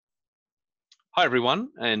Hi, everyone,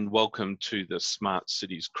 and welcome to the Smart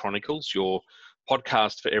Cities Chronicles, your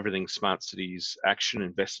podcast for everything smart cities action,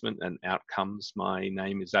 investment, and outcomes. My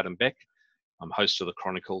name is Adam Beck. I'm host of the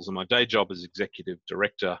Chronicles, and my day job is Executive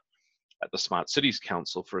Director at the Smart Cities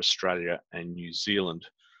Council for Australia and New Zealand.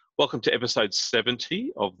 Welcome to episode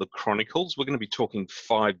 70 of the Chronicles. We're going to be talking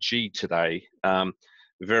 5G today.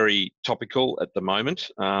 Very topical at the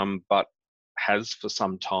moment, but has for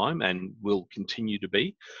some time and will continue to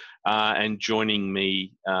be. And joining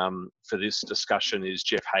me for this discussion is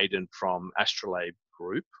Jeff Hayden from Astrolabe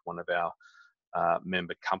Group, one of our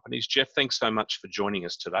member companies. Jeff, thanks so much for joining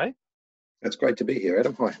us today. It's great to be here,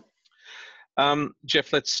 Adam. Hi.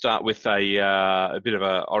 Jeff, let's start with a bit of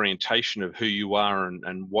an orientation of who you are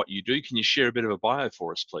and what you do. Can you share a bit of a bio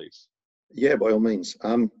for us, please? Yeah, by all means.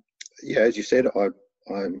 As you said,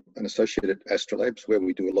 I'm an associate at Astrolabes, where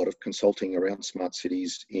we do a lot of consulting around smart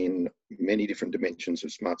cities in many different dimensions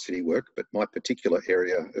of smart city work. But my particular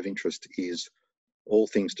area of interest is all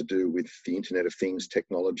things to do with the Internet of Things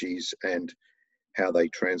technologies and how they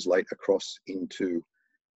translate across into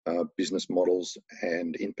business models,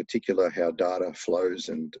 and in particular how data flows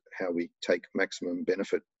and how we take maximum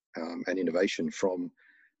benefit and innovation from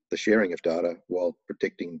the sharing of data while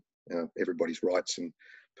protecting everybody's rights and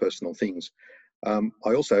personal things.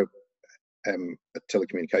 I also am a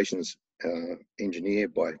telecommunications engineer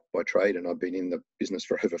by trade, and I've been in the business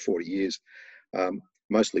for over 40 years,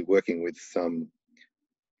 mostly working with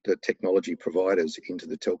the technology providers into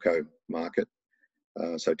the telco market.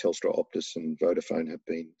 So Telstra, Optus and Vodafone have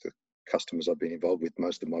been the customers I've been involved with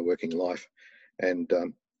most of my working life. And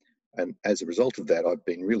as a result of that, I've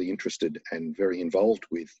been really interested and very involved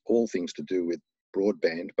with all things to do with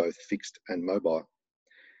broadband, both fixed and mobile,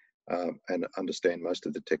 and understand most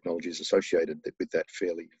of the technologies associated with that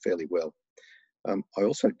fairly well. I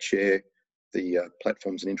also chair the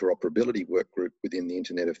Platforms and Interoperability Work Group within the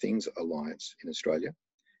Internet of Things Alliance in Australia.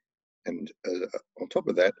 And on top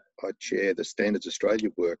of that, I chair the Standards Australia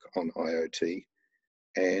work on IoT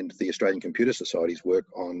and the Australian Computer Society's work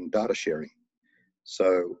on data sharing.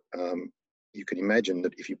 So you can imagine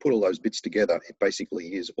that if you put all those bits together, it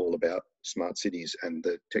basically is all about smart cities and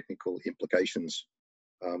the technical implications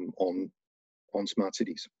on smart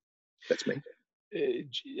cities. That's me.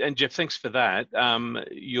 And Jeff, thanks for that.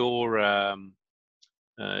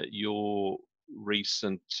 Your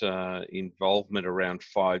recent involvement around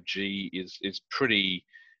 5G is pretty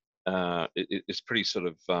sort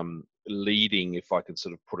of leading, if I can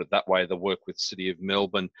sort of put it that way, the work with City of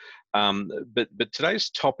Melbourne. But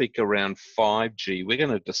today's topic around 5G, we're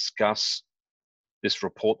going to discuss this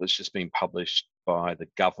report that's just been published by the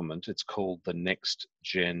government. It's called the Next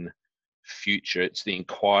Gen Future. It's the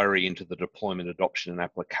inquiry into the deployment, adoption and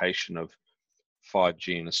application of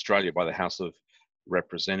 5G in Australia by the House of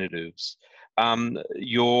Representatives.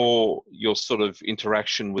 Your sort of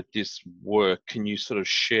interaction with this work, can you sort of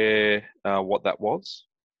share what that was?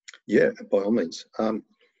 Yeah, by all means.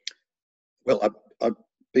 Well, I've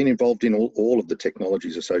been involved in all of the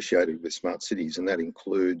technologies associated with smart cities, and that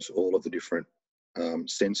includes all of the different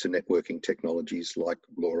sensor networking technologies like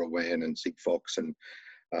LoRaWAN and Sigfox and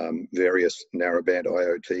various narrowband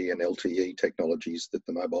IoT and LTE technologies that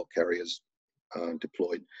the mobile carriers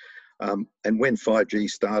deployed. And when 5G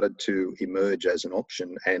started to emerge as an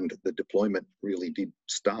option and the deployment really did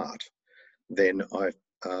start, then I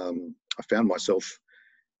found myself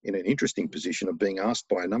in an interesting position of being asked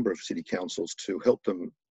by a number of city councils to help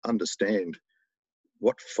them understand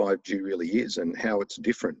what 5G really is and how it's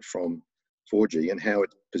different from 4G and how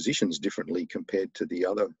it positions differently compared to the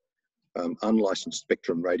other unlicensed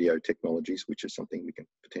spectrum radio technologies, which is something we can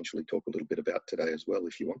potentially talk a little bit about today as well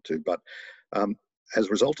if you want to. But as a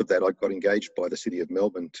result of that, I got engaged by the City of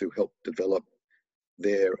Melbourne to help develop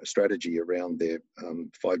their strategy around their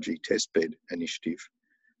 5G testbed initiative,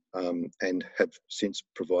 and have since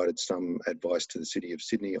provided some advice to the City of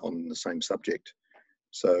Sydney on the same subject.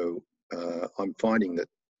 So I'm finding that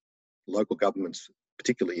local governments,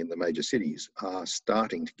 particularly in the major cities, are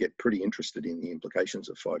starting to get pretty interested in the implications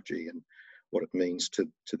of 5G and what it means to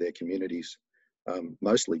their communities,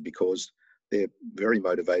 mostly because they're very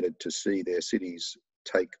motivated to see their cities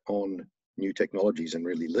take on new technologies and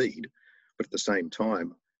really lead. But at the same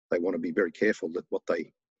time, they want to be very careful that what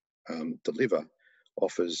they deliver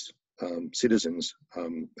offers citizens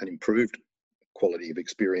an improved quality of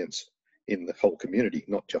experience in the whole community,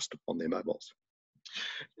 not just on their mobiles.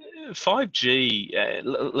 5G,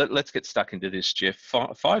 let's get stuck into this, Jeff.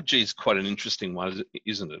 5G is quite an interesting one,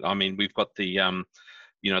 isn't it? I mean, we've got the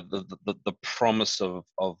the promise of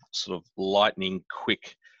sort of lightning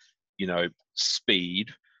quick,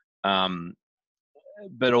 speed,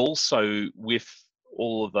 but also with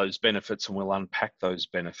all of those benefits, and we'll unpack those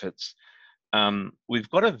benefits, we've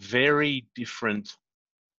got a very different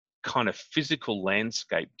kind of physical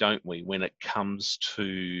landscape, don't we, when it comes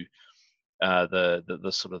to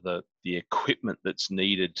the sort of the equipment that's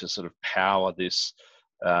needed to sort of power this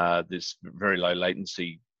this very low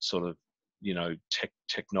latency sort of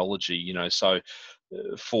technology. So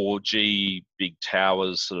 4G, big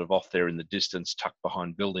towers sort of off there in the distance, tucked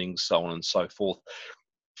behind buildings, so on and so forth.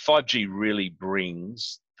 5G really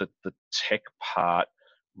brings the tech part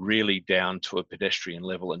really down to a pedestrian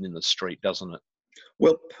level and in the street, doesn't it?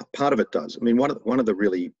 Well, part of it does. I mean, one of the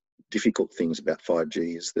really difficult things about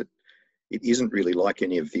 5G is that it isn't really like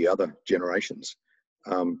any of the other generations,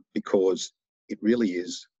 because it really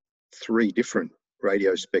is 3 different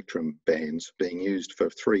radio spectrum bands being used for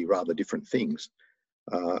 3 rather different things,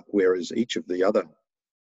 whereas each of the other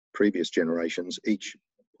previous generations each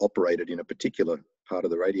operated in a particular part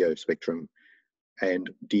of the radio spectrum and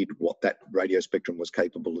did what that radio spectrum was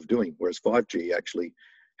capable of doing, whereas 5G actually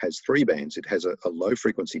has 3 bands. It has a low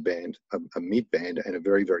frequency band, a mid band, and a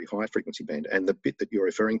very, very high frequency band. And the bit that you're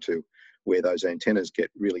referring to, where those antennas get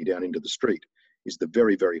really down into the street, is the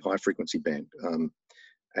very, very high frequency band.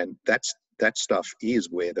 And that stuff is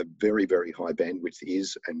where the very, very high bandwidth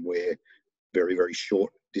is, and where very, very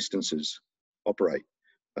short distances operate.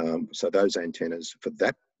 So those antennas for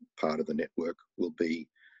that part of the network will be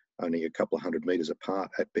only a couple of 100 meters apart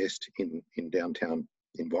at best in downtown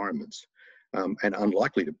environments. And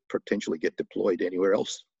unlikely to potentially get deployed anywhere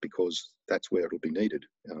else, because that's where it'll be needed,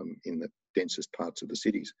 in the densest parts of the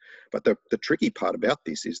cities. But the tricky part about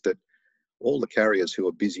this is that all the carriers who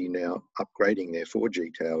are busy now upgrading their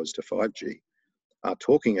 4G towers to 5G are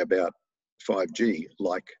talking about 5G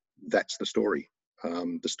like that's the story.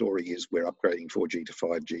 The story is we're upgrading 4G to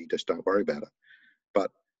 5G, just don't worry about it.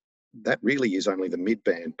 But that really is only the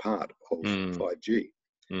mid-band part of 5G.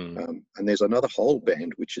 And there's another whole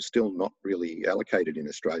band which is still not really allocated in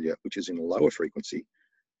Australia, which is in a lower frequency,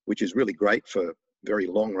 which is really great for very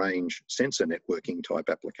long-range sensor networking type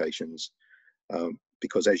applications,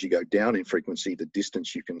 because as you go down in frequency, the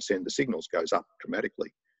distance you can send the signals goes up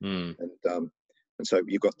dramatically. And so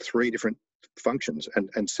you've got 3 different functions,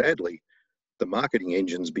 and sadly, the marketing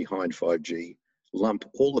engines behind 5G lump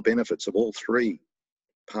all the benefits of all 3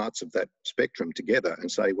 parts of that spectrum together and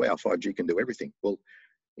say, wow, 5G can do everything. Well,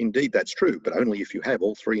 indeed, that's true, but only if you have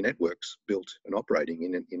all 3 networks built and operating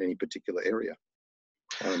in any particular area.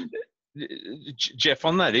 Jeff,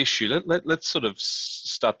 on that issue, let's sort of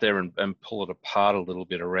start there and pull it apart a little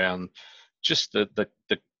bit around just the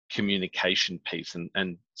communication piece.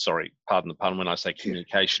 And sorry, pardon the pun, when I say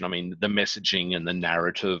communication, I mean the messaging and the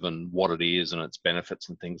narrative and what it is and its benefits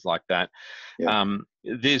and things like that. Yeah.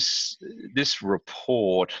 This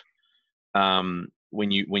report,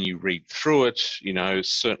 when you read through it,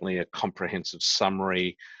 certainly a comprehensive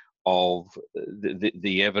summary of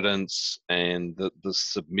the evidence and the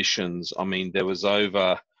submissions. I mean, there was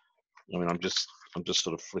over. I'm just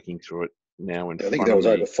sort of flicking through it now. I think there was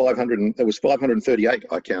over 500. There was 538.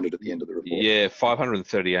 I counted at the end of the report. Yeah,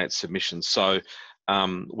 538 submissions. So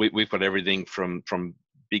we've got everything from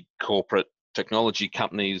big corporate technology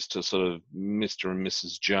companies to sort of Mr. and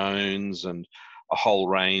Mrs. Jones, and a whole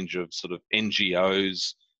range of sort of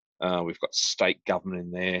NGOs. We've got state government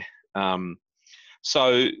in there.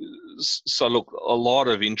 So look, a lot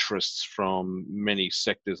of interests from many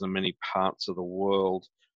sectors and many parts of the world.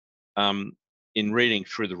 In reading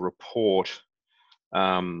through the report,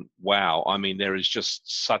 wow, I mean, there is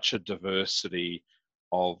just such a diversity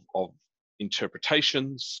of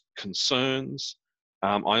interpretations, concerns.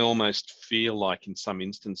 I almost feel like in some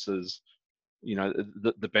instances,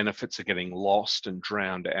 the benefits are getting lost and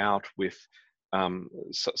drowned out with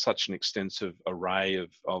such an extensive array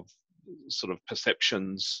of sort of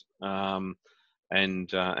perceptions and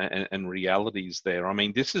realities there. I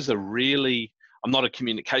mean, this is a really, I'm not a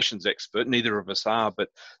communications expert, neither of us are, but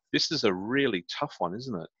this is a really tough one,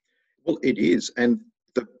 isn't it? Well, it is. And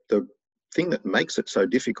the thing that makes it so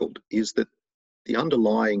difficult is that the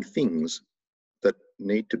underlying things that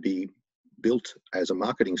need to be built as a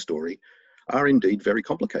marketing story are indeed very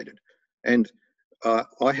complicated. And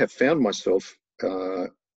I have found myself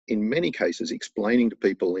in many cases explaining to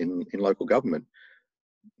people in local government,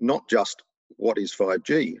 not just what is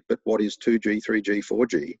 5G, but what is 2G, 3G,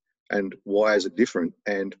 4G, and why is it different,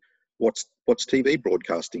 and what's TV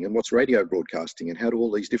broadcasting and what's radio broadcasting, and how do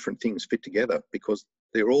all these different things fit together? Because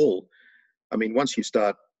they're all, I mean, once you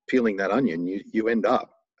start peeling that onion, you end up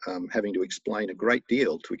having to explain a great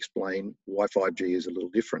deal to explain why 5G is a little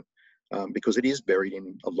different, because it is buried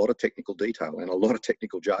in a lot of technical detail and a lot of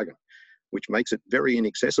technical jargon. which makes it very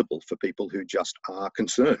inaccessible for people who just are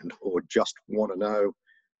concerned or just want to know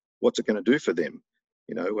what's it going to do for them.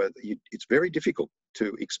 You know, it's very difficult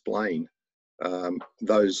to explain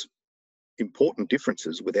those important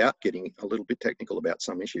differences without getting a little bit technical about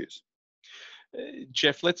some issues.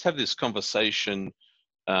 Jeff, let's have this conversation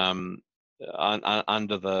under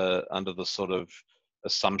the sort of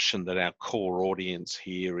assumption that our core audience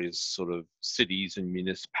here is sort of cities and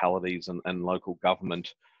municipalities and local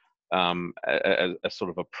government, as sort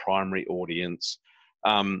of a primary audience.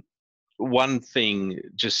 One thing,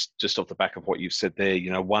 just off the back of what you've said there,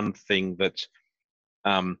 you know, one thing that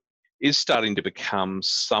is starting to become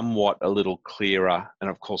somewhat a little clearer, and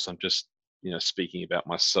of course I'm just, you know, speaking about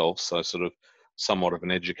myself, so sort of somewhat of an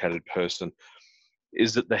educated person,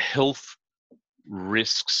 is that the health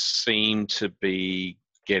risks seem to be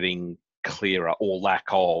getting clearer, or lack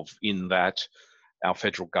of, in that our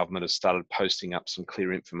federal government has started posting up some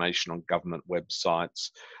clear information on government websites.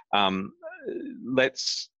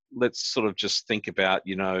 Let's sort of just think about,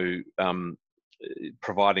 you know,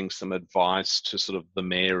 providing some advice to sort of the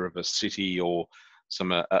mayor of a city or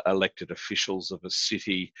some elected officials of a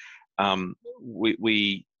city.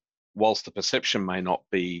 We whilst the perception may not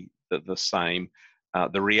be the same,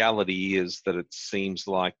 the reality is that it seems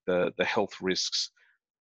like the health risks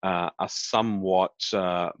are somewhat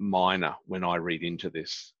minor when I read into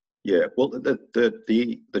this. Yeah, well,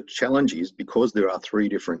 the challenge is, because there are 3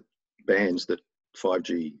 different bands that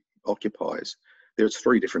 5G occupies, there's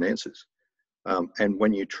 3 different answers. And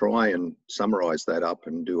when you try and summarize that up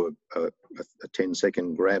and do a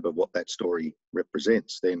 10-second grab of what that story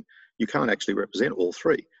represents, then you can't actually represent all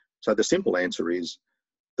 3. So the simple answer is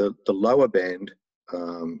the lower band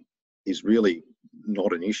is really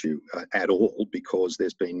not an issue at all, because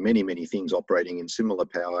there's been many, many things operating in similar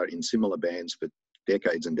power, in similar bands for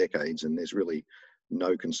decades and decades, and there's really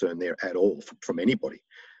no concern there at all from anybody.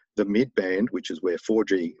 The mid-band, which is where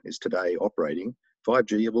 4G is today operating,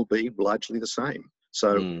 5G will be largely the same.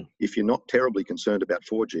 So if you're not terribly concerned about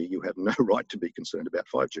 4G, you have no right to be concerned about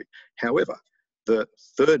 5G. However, the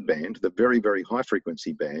 3rd band, the very, very high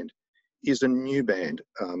frequency band, is a new band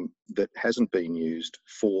that hasn't been used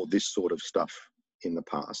for this sort of stuff in the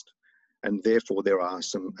past. And therefore there are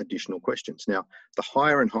some additional questions. Now, the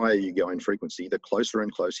higher and higher you go in frequency, the closer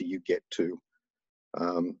and closer you get to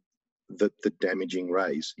the damaging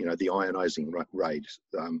rays, you know, the ionizing rays,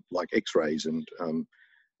 like X-rays and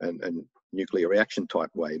nuclear reaction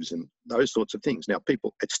type waves and those sorts of things. Now,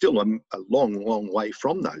 it's still a long, long way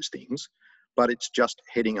from those things, but it's just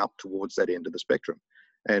heading up towards that end of the spectrum.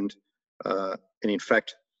 And in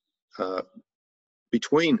fact,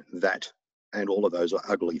 between that and all of those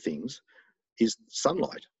ugly things is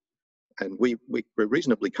sunlight. And we're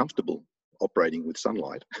reasonably comfortable operating with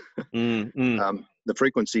sunlight. The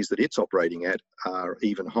frequencies that it's operating at are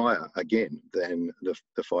even higher, again, than the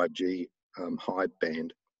 5G high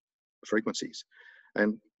band frequencies.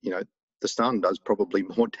 And, you know, the sun does probably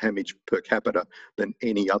more damage per capita than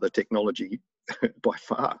any other technology by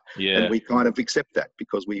far. Yeah. And we kind of accept that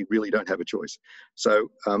because we really don't have a choice.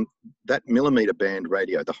 So that millimeter band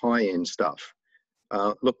radio, the high end stuff,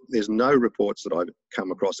 look, there's no reports that I've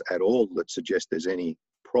come across at all that suggest there's any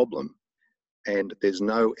problem. And there's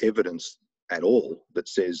no evidence at all that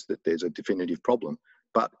says that there's a definitive problem.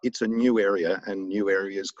 But it's a new area, and new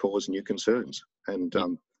areas cause new concerns. And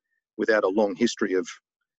without a long history of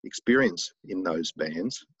experience in those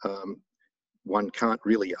bands, one can't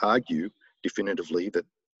really argue definitively that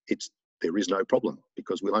there is no problem,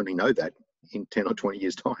 because we'll only know that in 10 or 20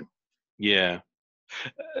 years' time. Yeah.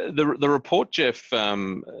 The report, Jeff,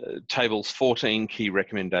 tables 14 key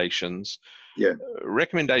recommendations. Yeah.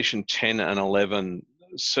 Recommendation 10 and 11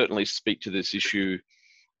 certainly speak to this issue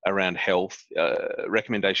around health.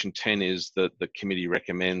 Recommendation 10 is that the committee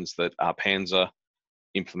recommends that ARPANSA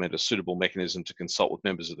implement a suitable mechanism to consult with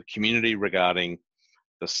members of the community regarding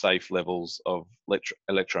the safe levels of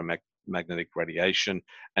electromagnetic radiation.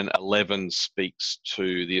 And 11 speaks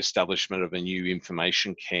to the establishment of a new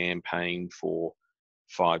information campaign for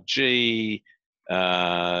 5G,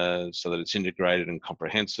 so that it's integrated and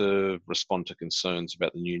comprehensive, respond to concerns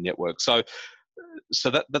about the new network. So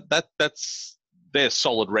that's their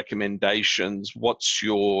solid recommendations. What's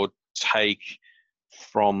your take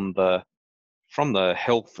from the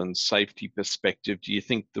health and safety perspective? Do you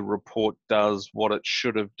think the report does what it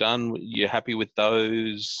should have done? You happy with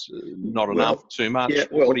those? Not enough? Too much? Yeah,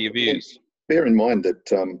 well, what are your views? Bear in mind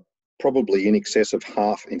that probably in excess of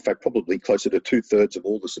half, in fact, probably closer to 2/3 of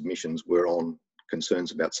all the submissions were on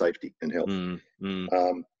concerns about safety and health.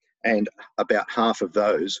 And about half of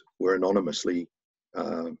those were anonymously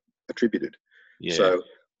attributed. Yeah. So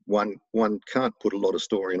one can't put a lot of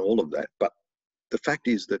store in all of that. But the fact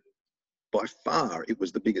is that by far it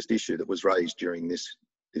was the biggest issue that was raised during this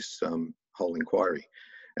whole inquiry,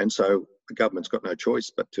 and so the government's got no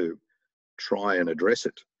choice but to try and address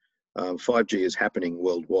it. 5G is happening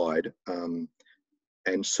worldwide,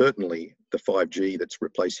 and certainly the 5G that's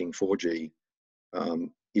replacing 4G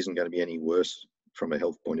isn't going to be any worse from a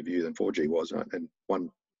health point of view than 4G was. And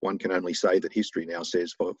one can only say that history now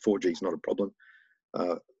says 4G is not a problem,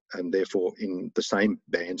 and therefore in the same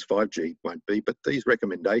bands 5G won't be. But these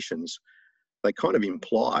recommendations, they kind of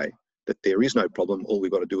imply that there is no problem. All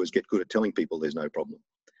we've got to do is get good at telling people there's no problem.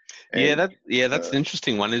 And, that's an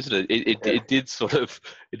interesting one, isn't it? It did sort of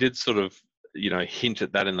hint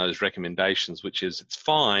at that in those recommendations, which is it's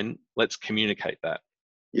fine. Let's communicate that.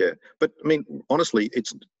 Yeah, but I mean, honestly,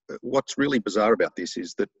 what's really bizarre about this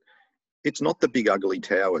is that it's not the big ugly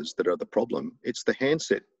towers that are the problem. It's the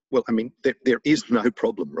handset. Well, I mean, there is no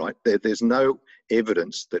problem, right? There's no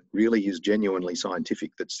evidence that really is genuinely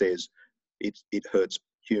scientific that says it hurts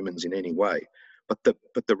humans in any way. But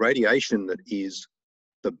the radiation that is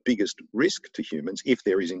the biggest risk to humans, if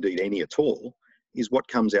there is indeed any at all, is what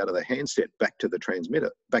comes out of the handset back to the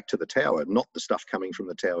transmitter, back to the tower, not the stuff coming from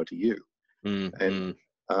the tower to you. Mm-hmm.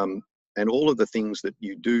 And all of the things that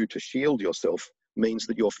you do to shield yourself means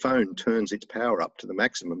that your phone turns its power up to the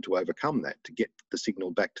maximum to overcome that, to get the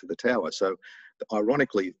signal back to the tower. So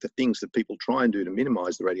ironically, the things that people try and do to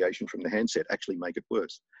minimize the radiation from the handset actually make it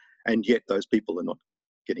worse. And yet those people are not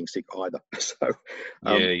getting sick either. So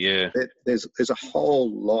there's a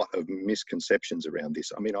whole lot of misconceptions around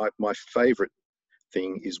this. I mean, my favorite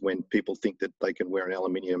thing is when people think that they can wear an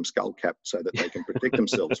aluminium skull cap so that they can protect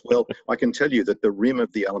themselves. Well, I can tell you that the rim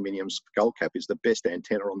of the aluminium skull cap is the best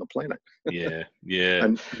antenna on the planet. Yeah.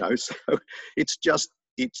 And so it's just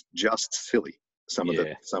silly, some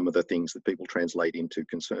of the things that people translate into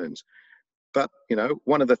concerns. But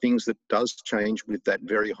one of the things that does change with that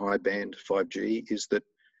very high band 5G is that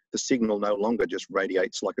the signal no longer just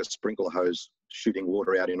radiates like a sprinkler hose shooting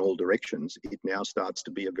water out in all directions. It now starts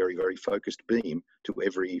to be a very, very focused beam to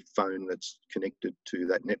every phone that's connected to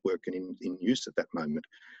that network and in use at that moment.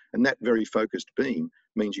 And that very focused beam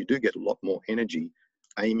means you do get a lot more energy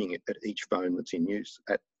aiming it at each phone that's in use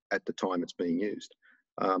at the time it's being used.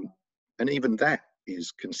 And even that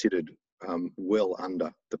is considered well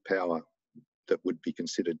under the power that would be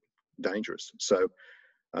considered dangerous. So,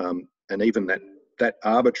 and even that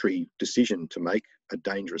arbitrary decision to make a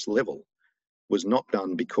dangerous level was not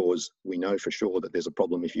done because we know for sure that there's a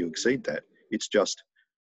problem if you exceed that. It's just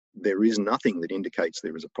there is nothing that indicates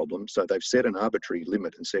there is a problem. So they've set an arbitrary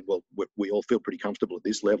limit and said, well, we all feel pretty comfortable at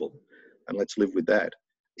this level and let's live with that.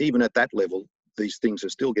 Even at that level, these things are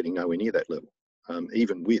still getting nowhere near that level,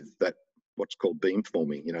 even with that what's called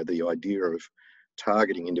beamforming, the idea of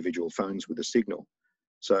targeting individual phones with a signal.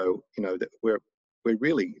 So, that we're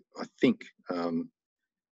really, I think,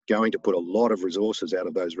 going to put a lot of resources out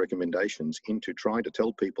of those recommendations into trying to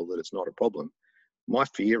tell people that it's not a problem. My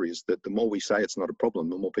fear is that the more we say it's not a problem,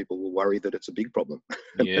 the more people will worry that it's a big problem.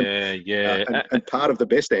 And part of the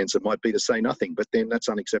best answer might be to say nothing, but then that's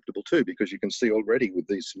unacceptable too, because you can see already with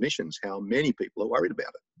these submissions how many people are worried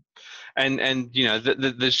about it. And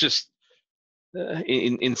there's just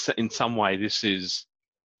in some way this is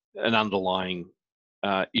an underlying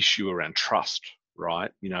issue around trust,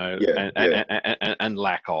 right? And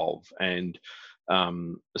lack of, and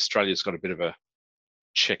Australia's got a bit of a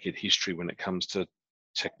checkered history when it comes to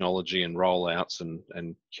technology and rollouts and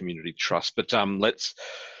community trust. But let's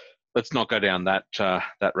not go down that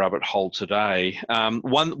rabbit hole today.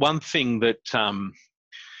 One thing that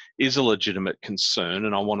is a legitimate concern,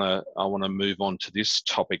 and I want to move on to this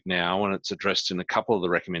topic now, and it's addressed in a couple of the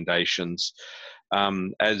recommendations.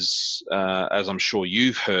 As I'm sure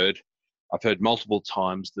you've heard, I've heard multiple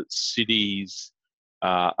times that cities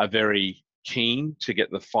are very keen to get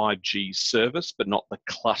the 5G service, but not the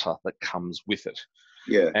clutter that comes with it.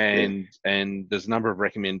 And there's a number of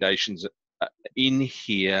recommendations in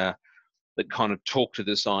here that kind of talk to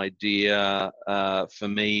this idea for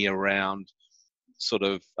me around sort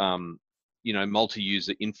of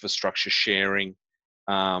multi-user infrastructure sharing,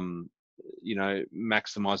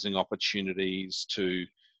 maximizing opportunities to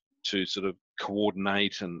sort of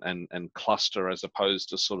coordinate and cluster, as opposed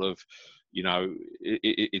to sort of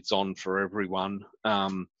it's on for everyone,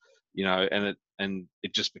 and it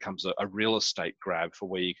just becomes a real estate grab for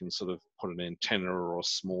where you can sort of put an antenna or a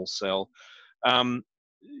small cell.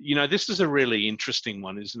 This is a really interesting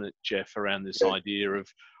one, isn't it, Jeff, around this idea of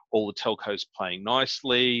all the telcos playing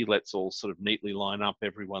nicely. Let's all sort of neatly line up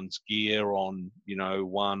everyone's gear on,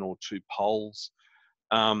 one or two poles.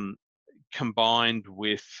 combined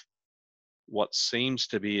with what seems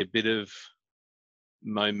to be a bit of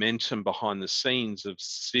momentum behind the scenes of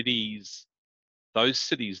cities, those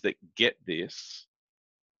cities that get this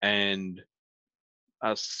and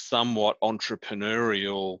are somewhat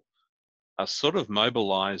entrepreneurial, are sort of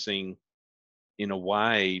mobilizing in a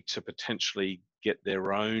way to potentially get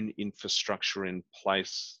their own infrastructure in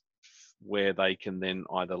place where they can then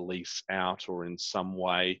either lease out or in some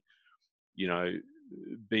way, you know,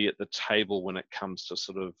 be at the table when it comes to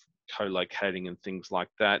sort of co-locating and things like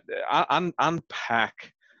that.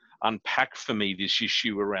 Unpack for me this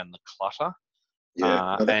issue around the clutter.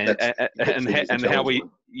 Yeah, no, and how we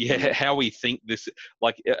one. how we think this,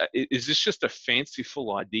 like, is this just a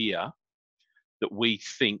fanciful idea that we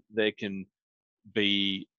think there can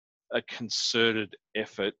be a concerted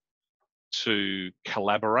effort to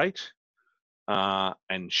collaborate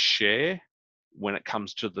and share when it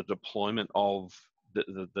comes to the deployment of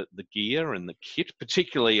the gear and the kit?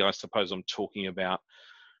 Particularly, I suppose I'm talking about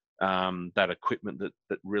that equipment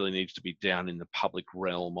that really needs to be down in the public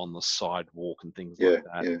realm on the sidewalk and things like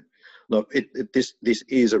that. Yeah. Look, this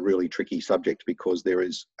is a really tricky subject because there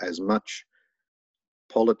is as much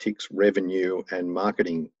politics, revenue, and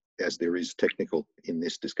marketing as there is technical in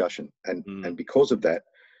this discussion, and because of that,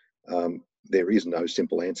 there is no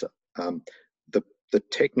simple answer. The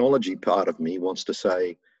technology part of me wants to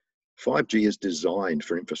say 5G is designed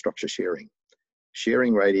for infrastructure sharing.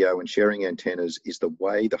 Sharing radio and sharing antennas is the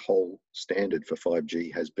way the whole standard for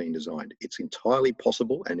 5G has been designed. It's entirely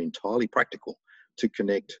possible and entirely practical to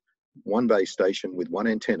connect one base station with one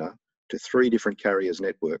antenna to 3 different carriers'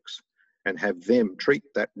 networks and have them treat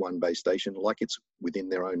that one base station like it's within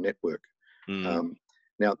their own network.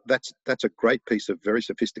 Now, that's a great piece of very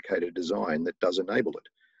sophisticated design that does enable it.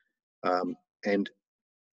 And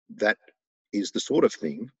that is the sort of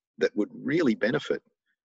thing that would really benefit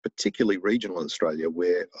particularly regional Australia,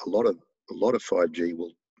 where a lot of 5G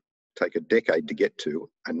will take a decade to get to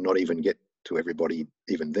and not even get to everybody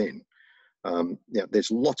even then.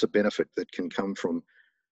 There's lots of benefit that can come from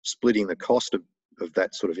splitting the cost of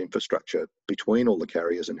that sort of infrastructure between all the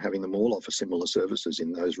carriers and having them all offer similar services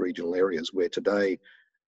in those regional areas where today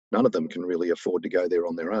none of them can really afford to go there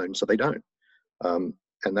on their own, so they don't.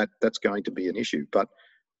 And that's going to be an issue. But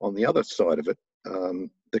on the other side of it,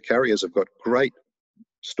 the carriers have got great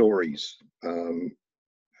stories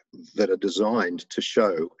that are designed to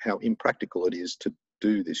show how impractical it is to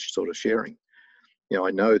do this sort of sharing.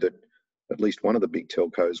 I know that at least one of the big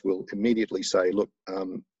telcos will immediately say, look,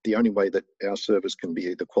 the only way that our service can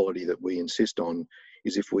be the quality that we insist on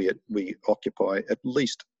is if we occupy at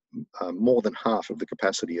least more than half of the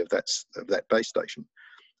capacity of that base station.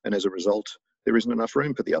 And as a result, there isn't enough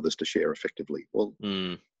room for the others to share effectively. Well,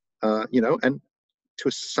 and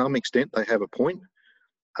to some extent they have a point.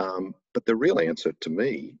 But the real answer to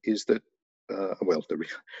me is that,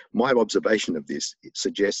 my observation of this, it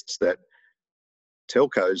suggests that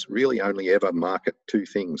telcos really only ever market 2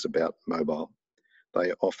 things about mobile.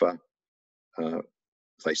 They offer,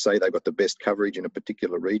 they say they've got the best coverage in a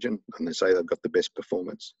particular region, and they say they've got the best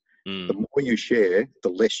performance. The more you share, the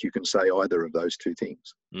less you can say either of those 2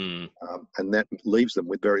 things. And that leaves them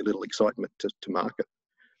with very little excitement to market.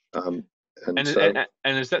 And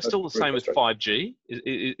is that still the same with 5G?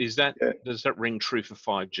 Is that, does that ring true for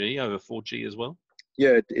 5G over 4G as well?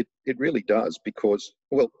 Yeah, it really does, because,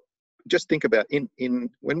 well, just think about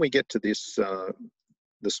when we get to this,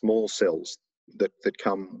 the small cells that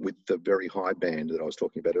come with the very high band that I was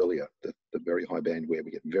talking about earlier, the very high band where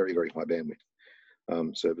we get very, very high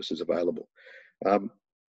bandwidth services available.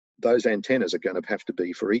 Those antennas are going to have to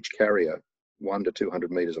be, for each carrier, 100 to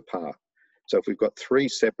 200 meters apart. So if we've got 3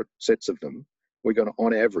 separate sets of them, we're going to,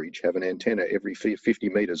 on average, have an antenna every 50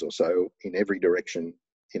 meters or so in every direction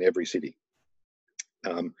in every city.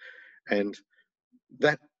 And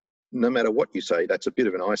that, no matter what you say, that's a bit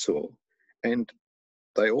of an eyesore. And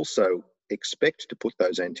they also expect to put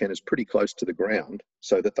those antennas pretty close to the ground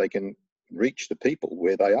so that they can reach the people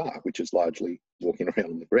where they are, which is largely walking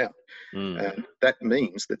around on the ground. And that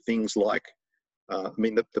means that things like,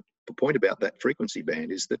 the point about that frequency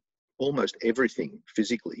band is that almost everything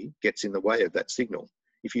physically gets in the way of that signal.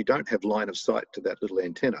 If you don't have line of sight to that little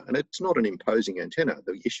antenna, and it's not an imposing antenna,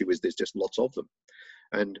 the issue is there's just lots of them.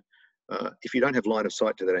 And if you don't have line of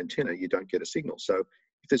sight to that antenna, you don't get a signal. So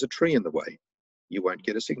if there's a tree in the way, you won't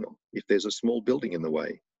get a signal. If there's a small building in the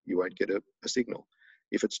way, you won't get a signal.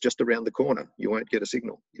 If it's just around the corner, you won't get a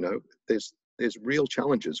signal. There's real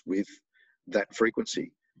challenges with that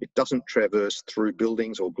frequency. It doesn't traverse through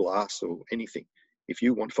buildings or glass or anything. If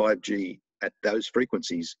you want 5G at those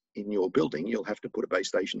frequencies in your building, you'll have to put a base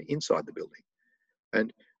station inside the building.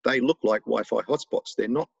 And they look like Wi-Fi hotspots. They're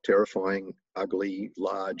not terrifying, ugly,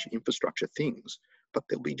 large infrastructure things, but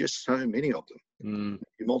there'll be just so many of them.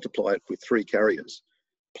 You multiply it with 3 carriers,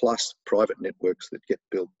 plus private networks that get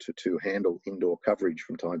built to handle indoor coverage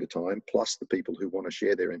from time to time, plus the people who want to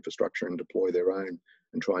share their infrastructure and deploy their own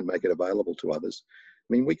and try and make it available to others.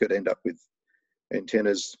 I mean, we could end up with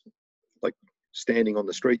antennas like standing on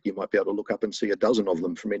the street. You might be able to look up and see a dozen of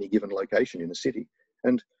them from any given location in a city.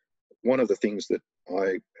 And one of the things that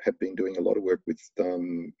I have been doing a lot of work with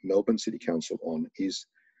Melbourne City Council on is,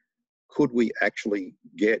 could we actually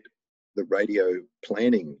get the radio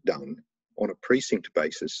planning done on a precinct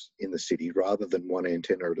basis in the city rather than one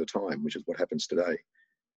antenna at a time, which is what happens today.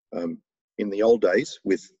 In the old days,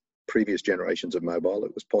 with previous generations of mobile,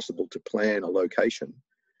 it was possible to plan a location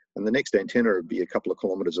and the next antenna would be a couple of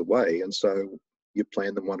kilometres away, and so you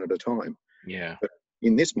plan them one at a time. Yeah. But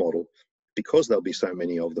in this model, because there'll be so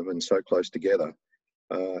many of them and so close together,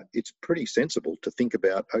 it's pretty sensible to think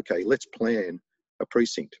about, okay, let's plan a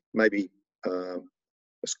precinct, maybe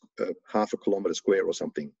half a kilometre square or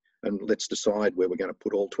something, and let's decide where we're going to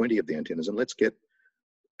put all 20 of the antennas, and let's get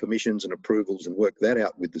permissions and approvals and work that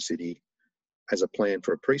out with the city as a plan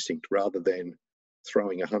for a precinct, rather than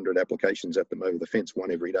throwing 100 applications at them over the fence,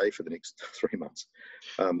 one every day for the next 3 months,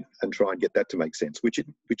 and try and get that to make sense, which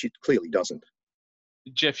it clearly doesn't.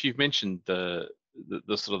 Jeff, you've mentioned the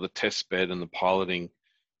sort of the test bed and the piloting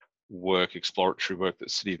work, exploratory work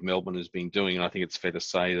that City of Melbourne has been doing, and I think it's fair to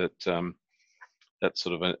say that that's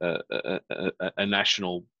sort of a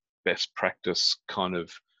national best practice kind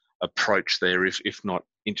of approach there, if not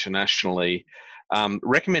internationally.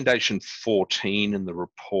 Recommendation 14 in the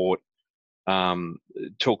report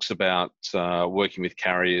talks about working with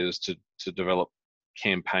carriers to develop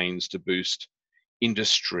campaigns to boost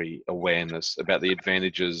industry awareness about the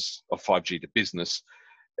advantages of 5G to business.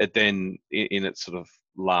 It then, in its sort of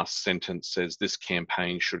last sentence, says this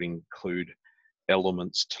campaign should include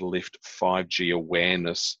elements to lift 5G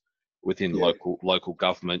awareness within local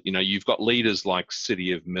government. You know, you've got leaders like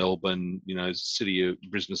City of Melbourne, you know,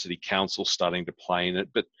 Brisbane City Council starting to play in it,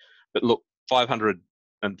 but look,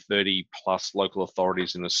 530 plus local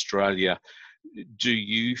authorities in Australia. Do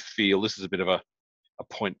you feel, this is a bit of a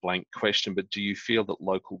point blank question, but do you feel that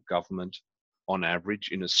local government on average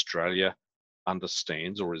in Australia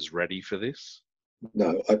understands or is ready for this?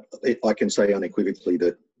 No, I can say unequivocally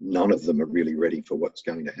that none of them are really ready for what's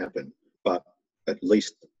going to happen, but at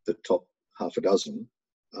least the top half a dozen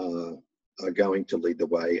are going to lead the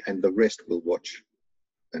way, and the rest will watch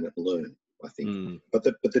and learn, I think. But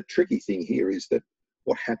the tricky thing here is that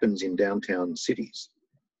what happens in downtown cities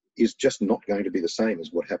is just not going to be the same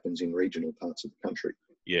as what happens in regional parts of the country.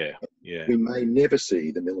 Yeah. We may never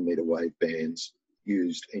see the millimetre wave bands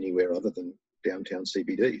used anywhere other than downtown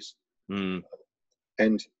CBDs.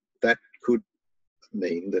 And that could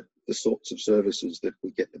mean that the sorts of services that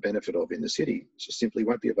we get the benefit of in the city just simply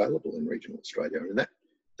won't be available in regional Australia. And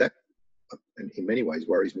that in many ways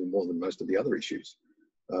worries me more than most of the other issues.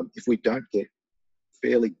 If we don't get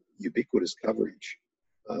fairly ubiquitous coverage,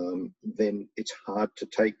 then it's hard to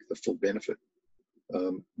take the full benefit.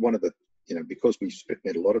 One of the, because we spent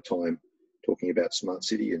a lot of time talking about smart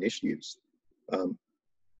city initiatives,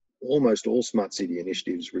 almost all smart city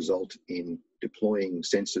initiatives result in deploying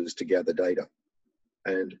sensors to gather data.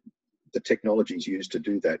 And the technologies used to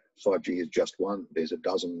do that, 5G is just one. There's a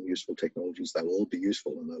dozen useful technologies. They'll all be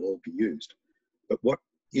useful and they'll all be used. But what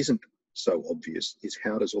isn't so obvious is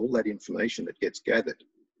how does all that information that gets gathered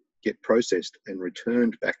get processed and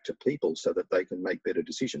returned back to people so that they can make better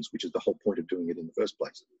decisions, which is the whole point of doing it in the first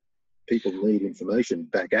place. People need information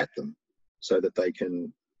back at them so that they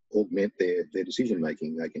can augment their decision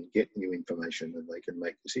making. They can get new information and they can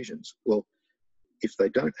make decisions. Well, if they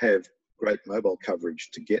don't have great mobile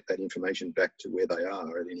coverage to get that information back to where they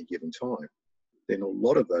are at any given time, then a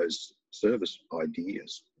lot of those service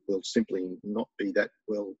ideas will simply not be that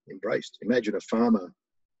well embraced. Imagine a farmer,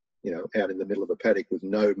 out in the middle of a paddock with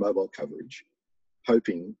no mobile coverage,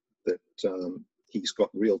 hoping that he's got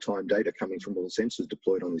real-time data coming from all the sensors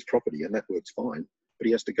deployed on his property, and that works fine, but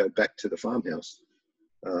he has to go back to the farmhouse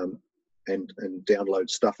and download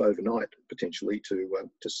stuff overnight, potentially,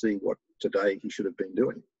 to see what today he should have been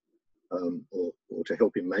doing, or to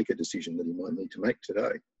help him make a decision that he might need to make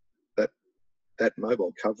today. That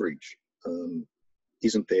mobile coverage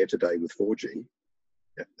isn't there today with 4G,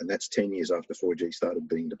 and that's 10 years after 4G started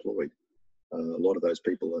being deployed. A lot of those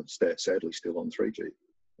people are sadly still on 3G.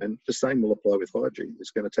 And the same will apply with 5G.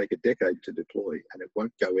 It's going to take a decade to deploy, and it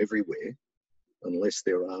won't go everywhere unless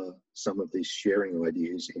there are some of these sharing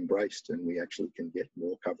ideas embraced and we actually can get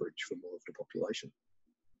more coverage for more of the population.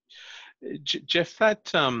 Jeff,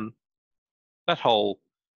 that whole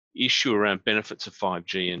issue around benefits of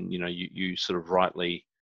 5G, and you sort of rightly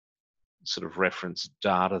sort of referenced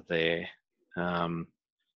data there. I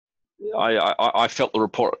felt the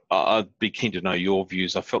report. I'd be keen to know your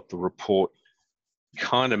views. I felt the report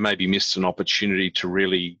kind of maybe missed an opportunity to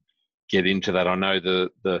really get into that. I know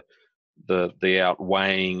the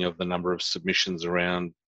outweighing of the number of submissions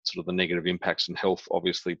around sort of the negative impacts on health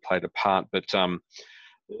obviously played a part, but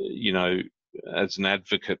as an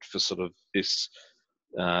advocate for sort of this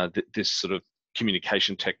this sort of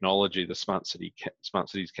communication technology, the Smart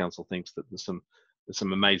Cities Council thinks that there's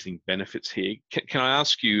some amazing benefits here. Can I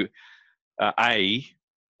ask you, how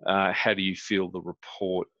do you feel the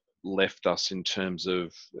report left us in terms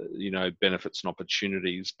of benefits and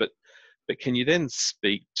opportunities? But can you then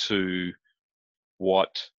speak to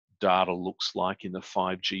what data looks like in the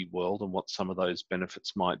 5G world and what some of those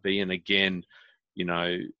benefits might be? And again,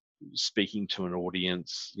 speaking to an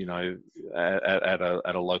audience, at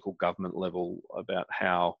a local government level about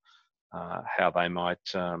how they might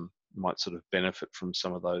sort of benefit from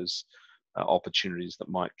some of those opportunities that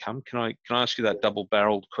might come. Can I ask you that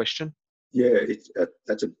double-barreled question? Yeah,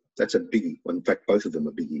 that's a biggie. Well, in fact, both of them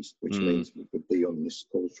are biggies, which means we could be on this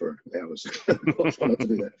call for hours. I'll try not to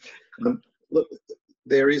do that. Look,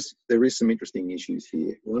 there is some interesting issues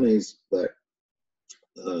here. One is that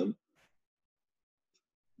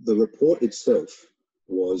the report itself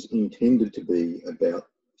was intended to be about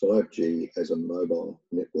 5G as a mobile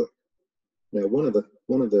network. Now, one of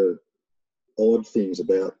the odd things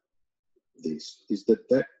about this is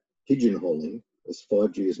that pigeonholing as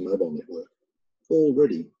 5G as a mobile network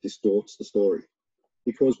already distorts the story,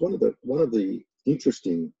 because one of the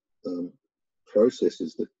interesting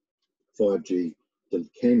processes that 5G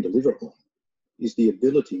can deliver on is the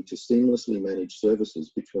ability to seamlessly manage services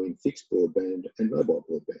between fixed broadband and mobile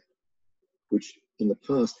broadband, which in the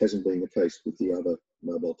past hasn't been the case with the other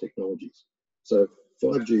mobile technologies. So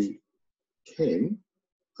 5G can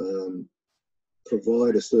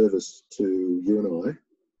provide a service to you and I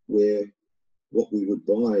where what we would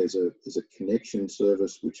buy is a connection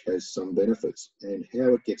service which has some benefits, and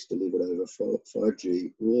how it gets delivered over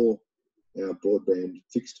 5G or our broadband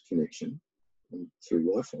fixed connection through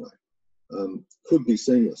Wi-Fi could be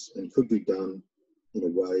seamless and could be done in a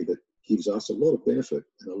way that gives us a lot of benefit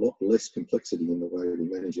and a lot less complexity in the way we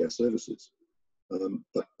manage our services.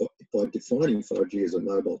 But by defining 5G as a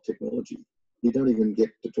mobile technology, you don't even get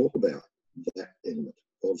to talk about that element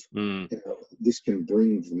of how this can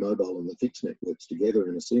bring the mobile and the fixed networks together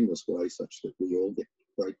in a seamless way, such that we all get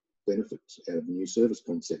great benefits out of new service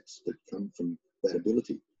concepts that come from that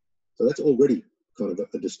ability. So that's already kind of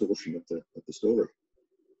a distortion of the story.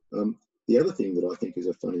 The other thing that I think is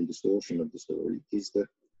a funny distortion of the story is that,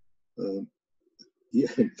 in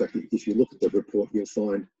fact, if you look at the report, you'll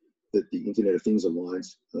find that the Internet of Things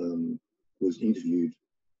Alliance was interviewed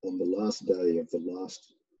on the last day of the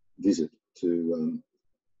last visit to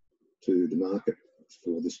the market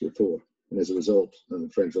for this report. And as a result,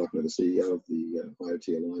 Frank Zuckner, the CEO of the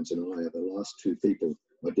IoT Alliance, and I are the last two people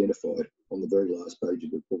identified on the very last page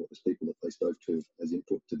of the report as people that they spoke to as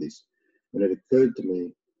input to this. And it occurred to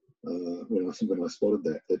me when I spotted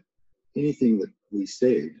that anything that we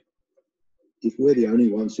said, if we're the only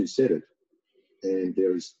ones who said it, and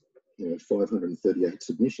there is 538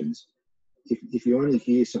 submissions, if you only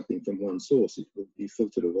hear something from one source, it will be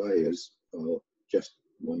filtered away as just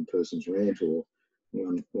one person's rant or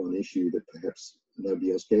one issue that perhaps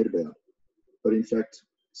nobody else cared about. But in fact,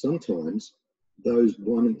 sometimes those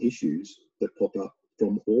one issues that pop up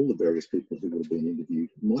from all the various people who would have been interviewed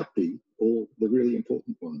might be all the really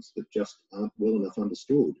important ones that just aren't well enough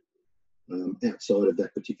understood outside of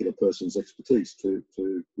that particular person's expertise to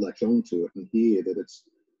latch on to it and hear that it's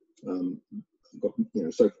got,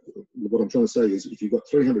 so what I'm trying to say is, if you've got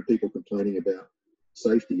 300 people complaining about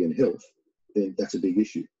safety and health, then that's a big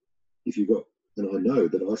issue. If you've got, and I know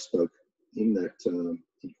that I spoke in that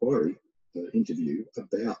inquiry interview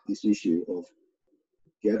about this issue of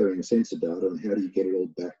gathering sensor data and how do you get it all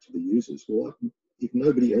back to the users. Well, if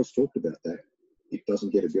nobody else talked about that, it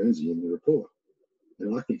doesn't get a Guernsey in the report.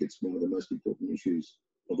 And I think it's one of the most important issues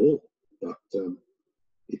of all. But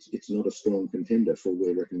it's not a strong contender for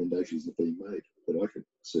where recommendations are being made that I could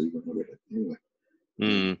see when I read it.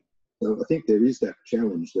 Anyway. So I think there is that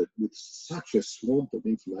challenge that with such a swamp of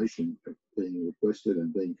information being requested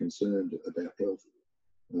and being concerned about health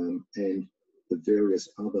and the various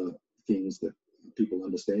other things that people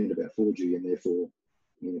understand about 4G and therefore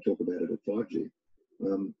when we talk about it at 5G,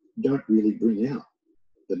 don't really bring out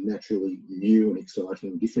the naturally new and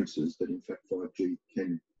exciting differences that in fact 5G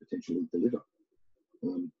can potentially deliver.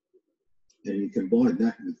 And you combine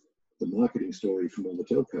that with the marketing story from all the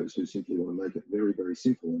telcos who simply want to make it very, very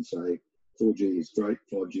simple and say 4G is great,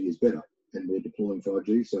 5G is better, and we're deploying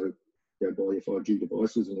 5G, so go buy your 5G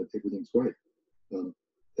devices and everything's great.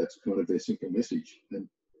 That's kind of their simple message. And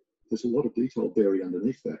there's a lot of detail buried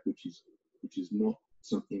underneath that, which is not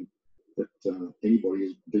something that anybody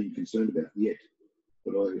has been concerned about yet.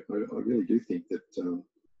 But I really do think that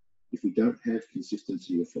if we don't have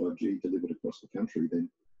consistency of 5G delivered across the country, then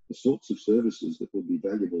the sorts of services that will be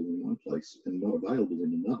valuable in one place and not available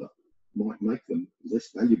in another might make them less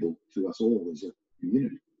valuable to us all as a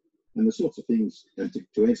community. And the sorts of things, and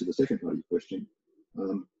to answer the second part of your question,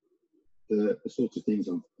 the sorts of things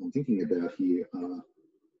I'm thinking about here are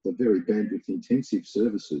the very bandwidth intensive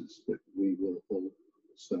services that we will all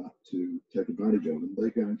start to take advantage of, and they're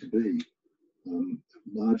going to be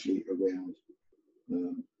largely around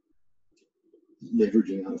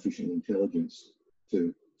leveraging artificial intelligence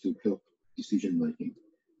to help decision making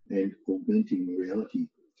and augmenting reality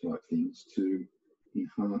type things to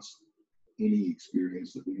enhance any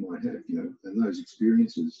experience that we might have, and those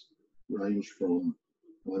experiences range from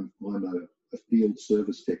I'm a field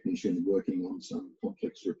service technician working on some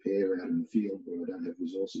complex repair out in the field where I don't have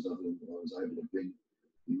resources other than what I was able to bring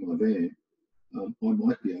in my van. I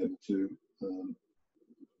might be able to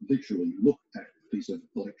literally look at a piece of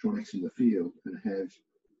electronics in the field and have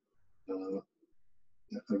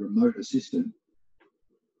a remote assistant,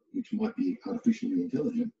 which might be artificially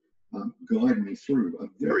intelligent, guide me through a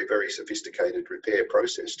very, very sophisticated repair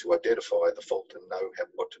process to identify the fault and know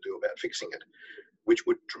what to do about fixing it, which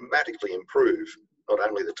would dramatically improve not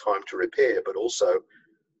only the time to repair, but also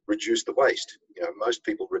reduce the waste. Most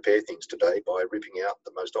people repair things today by ripping out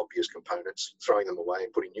the most obvious components, throwing them away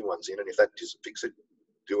and putting new ones in. And if that doesn't fix it,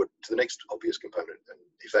 do it to the next obvious component. And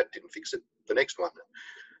if that didn't fix it, the next one.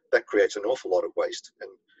 That creates an awful lot of waste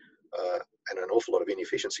and an awful lot of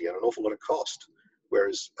inefficiency and an awful lot of cost.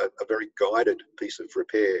 Whereas a very guided piece of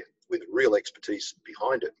repair with real expertise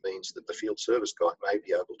behind it means that the field service guy may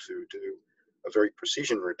be able to do a very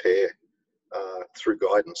precision repair through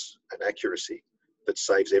guidance and accuracy that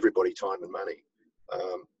saves everybody time and money.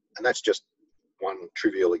 And that's just one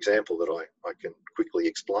trivial example that I can quickly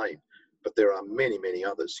explain. But there are many, many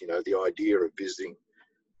others. The idea of visiting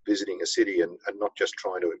a city and not just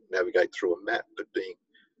trying to navigate through a map, but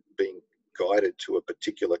being guided to a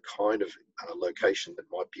particular kind of location that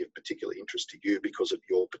might be of particular interest to you because of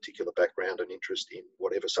your particular background and interest in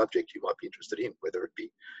whatever subject you might be interested in, whether it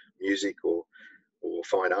be music or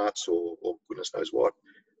fine arts or goodness knows what.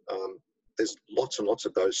 There's lots and lots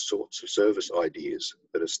of those sorts of service ideas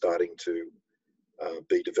that are starting to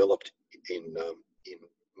be developed in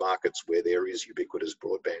markets where there is ubiquitous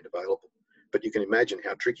broadband available. But you can imagine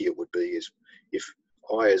how tricky it would be if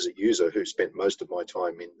I, as a user who spent most of my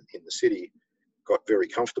time in the city, got very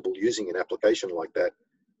comfortable using an application like that,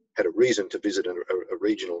 had a reason to visit a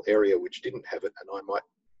regional area which didn't have it, and I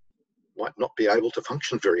might not be able to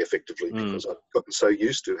function very effectively because I've gotten so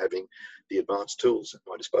used to having the advanced tools at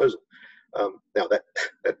my disposal. Now that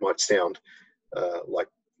might sound like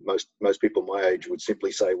most people my age would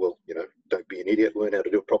simply say, well, don't be an idiot, learn how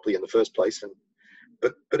to do it properly in the first place.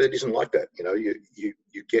 But it isn't like that.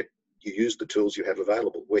 You use the tools you have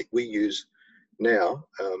available. We use now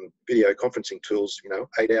video conferencing tools,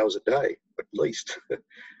 8 hours a day at least.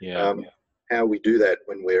 How we do that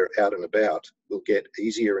when we're out and about will get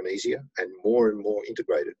easier and easier and more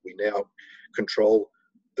integrated. We now control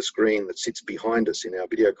the screen that sits behind us in our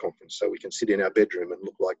video conference, so we can sit in our bedroom and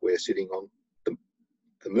look like we're sitting on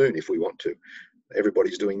the moon if we want to.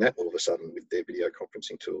 Everybody's doing that all of a sudden with their video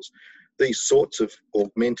conferencing tools. These sorts of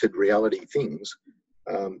augmented reality things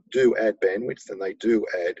do add bandwidth, and they do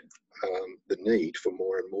add the need for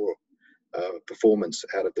more and more performance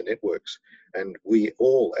out of the networks. And we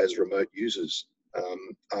all, as remote users,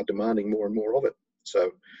 are demanding more and more of it.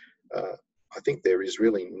 So I think there is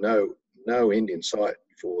really no end in sight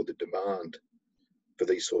for the demand for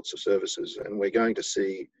these sorts of services. And we're going to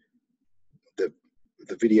see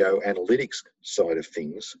the video analytics side of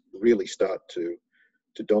things really start to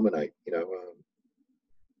dominate.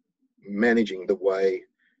 Managing the way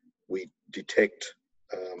we detect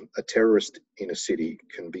a terrorist in a city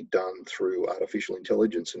can be done through artificial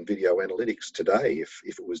intelligence and video analytics today if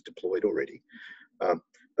it was deployed already.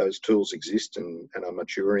 Those tools exist and are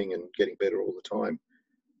maturing and getting better all the time.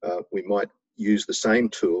 We might use the same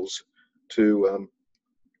tools to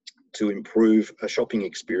improve a shopping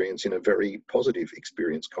experience in a very positive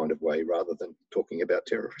experience kind of way, rather than talking about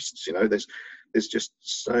terrorists. There's just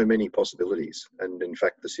so many possibilities. And in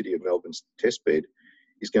fact, the City of Melbourne's test bed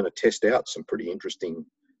is going to test out some pretty interesting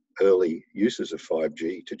early uses of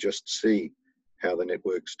 5G to just see how the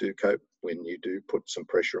networks do cope when you do put some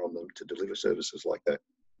pressure on them to deliver services like that.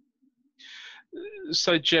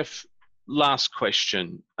 So, Jeff, last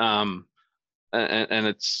question, and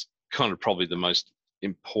it's kind of probably the most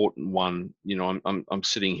important one. You know, I'm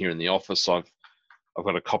sitting here in the office. I've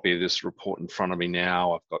got a copy of this report in front of me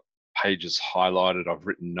now. I've got pages highlighted. I've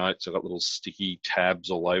written notes. I've got little sticky tabs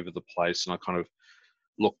all over the place, and I kind of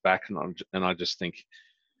look back and I just think,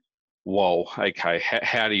 whoa, okay,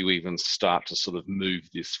 how do you even start to sort of move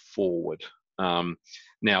this forward?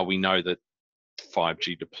 Now we know that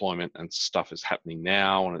 5G deployment and stuff is happening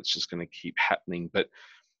now, and it's just going to keep happening. But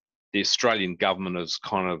the Australian government has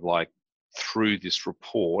kind of like, through this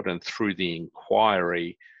report and through the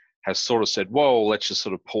inquiry, has sort of said, whoa, let's just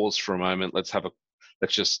sort of pause for a moment. Let's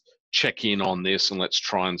just check in on this and let's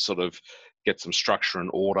try and sort of get some structure and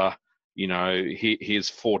order. You know, here's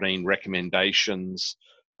 14 recommendations.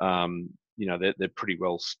 You know, they're pretty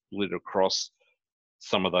well split across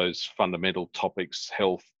some of those fundamental topics: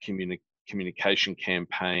 health, communication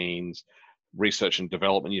campaigns, research and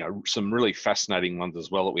development. You know, some really fascinating ones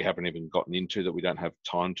as well that we haven't even gotten into, that we don't have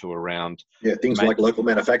time to around. Yeah, things like local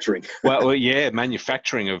manufacturing. well, yeah,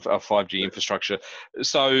 manufacturing of 5G infrastructure.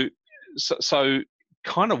 So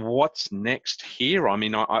kind of what's next here? I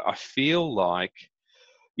mean, I feel like,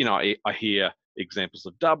 you know, I hear examples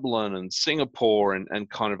of Dublin and Singapore and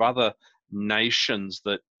kind of other nations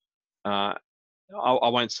that I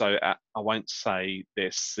won't say they're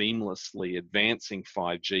seamlessly advancing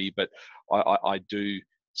 5G, but I do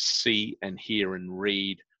see and hear and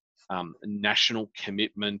read national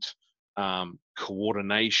commitment,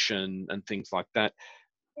 coordination, and things like that.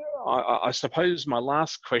 I suppose my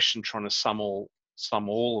last question, trying to sum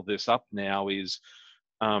all of this up now, is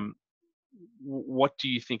what do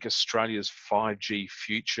you think Australia's 5G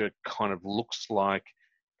future kind of looks like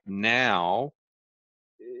now,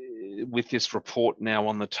 with this report now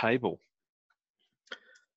on the table?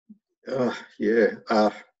 Look,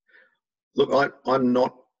 I'm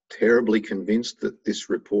not terribly convinced that this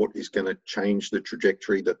report is going to change the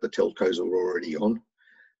trajectory that the telcos are already on.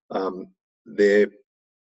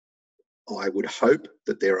 I would hope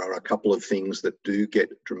that there are a couple of things that do get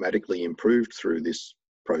dramatically improved through this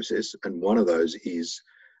process, and one of those is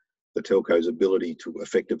the telco's ability to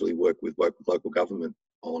effectively work with local government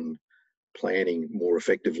on planning more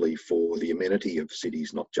effectively for the amenity of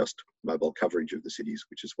cities, not just mobile coverage of the cities,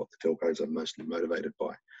 which is what the telcos are mostly motivated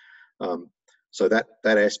by. So that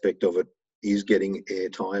aspect of it is getting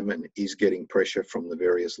airtime and is getting pressure from the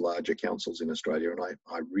various larger councils in Australia, and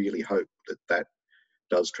I really hope that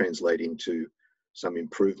does translate into some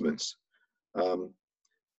improvements.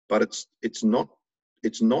 But it's not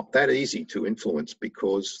that easy to influence,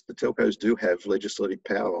 because the telcos do have legislative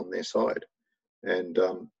power on their side, and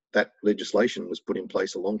that legislation was put in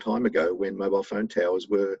place a long time ago when mobile phone towers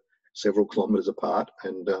were several kilometres apart,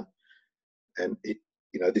 and it,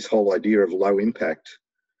 you know, this whole idea of low impact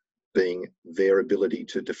being their ability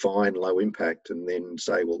to define low impact and then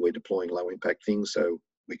say, well, we're deploying low impact things so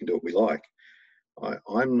we can do what we like.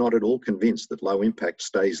 I'm not at all convinced that low impact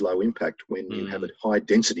stays low impact when you have a high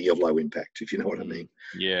density of low impact, if you know what I mean.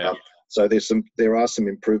 Yeah. So there are some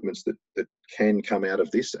improvements that can come out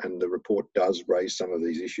of this, and the report does raise some of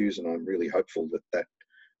these issues, and I'm really hopeful that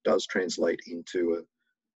does translate into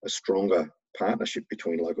a stronger partnership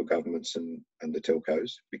between local governments and the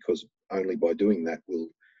telcos, because only by doing that will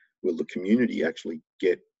the community actually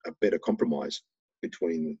get a better compromise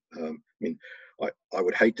between. I mean, I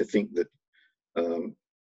would hate to think that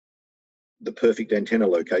the perfect antenna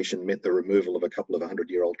location meant the removal of a couple of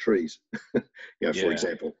 100-year-old trees. For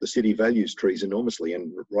example, the city values trees enormously,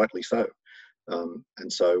 and rightly so.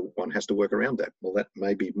 And so one has to work around that. Well, that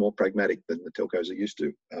may be more pragmatic than the telcos are used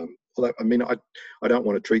to. Although, I mean, I don't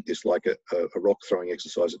want to treat this like a rock throwing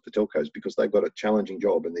exercise at the telcos, because they've got a challenging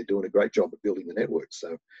job and they're doing a great job of building the networks.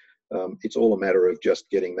 So it's all a matter of just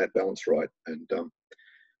getting that balance right.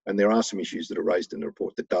 And there are some issues that are raised in the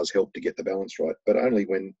report that does help to get the balance right, but only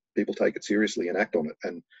when people take it seriously and act on it.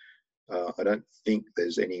 And I don't think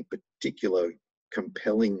there's any particular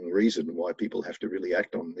compelling reason why people have to really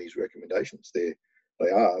act on these recommendations. They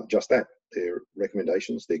are just that. They're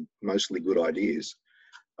recommendations. They're mostly good ideas,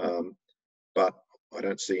 but I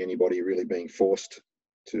don't see anybody really being forced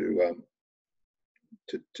to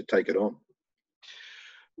take it on.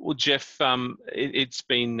 Well, Jeff, it's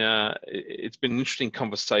been an interesting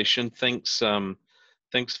conversation. Thanks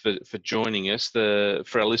for joining us. For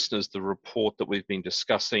our listeners, the report that we've been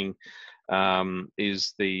discussing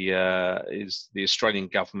is the Australian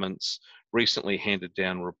government's recently handed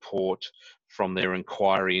down report from their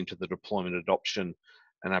inquiry into the deployment, adoption,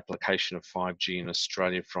 an application of 5G in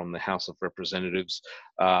Australia from the House of Representatives,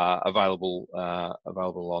 available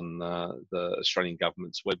on the Australian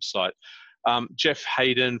government's website. Jeff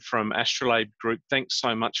Hayden from Astrolabe Group, thanks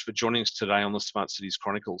so much for joining us today on the Smart Cities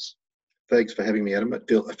Chronicles. Thanks for having me, Adam. It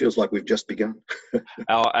feels like we've just begun.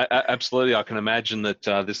 Absolutely. I can imagine that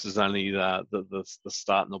this is only the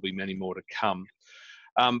start, and there'll be many more to come.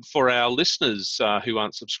 For our listeners who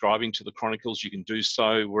aren't subscribing to the Chronicles, you can do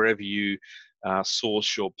so wherever you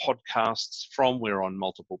source your podcasts from. We're on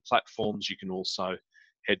multiple platforms. You can also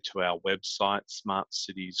head to our website,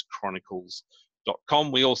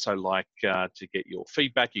 smartcitieschronicles.com. We also like to get your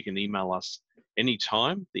feedback. You can email us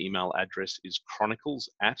anytime. The email address is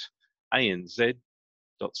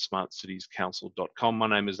chronicles@anz.smartcitiescouncil.com. My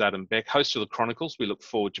name is Adam Beck, host of the Chronicles. We look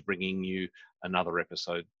forward to bringing you another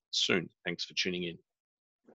episode soon. Thanks for tuning in.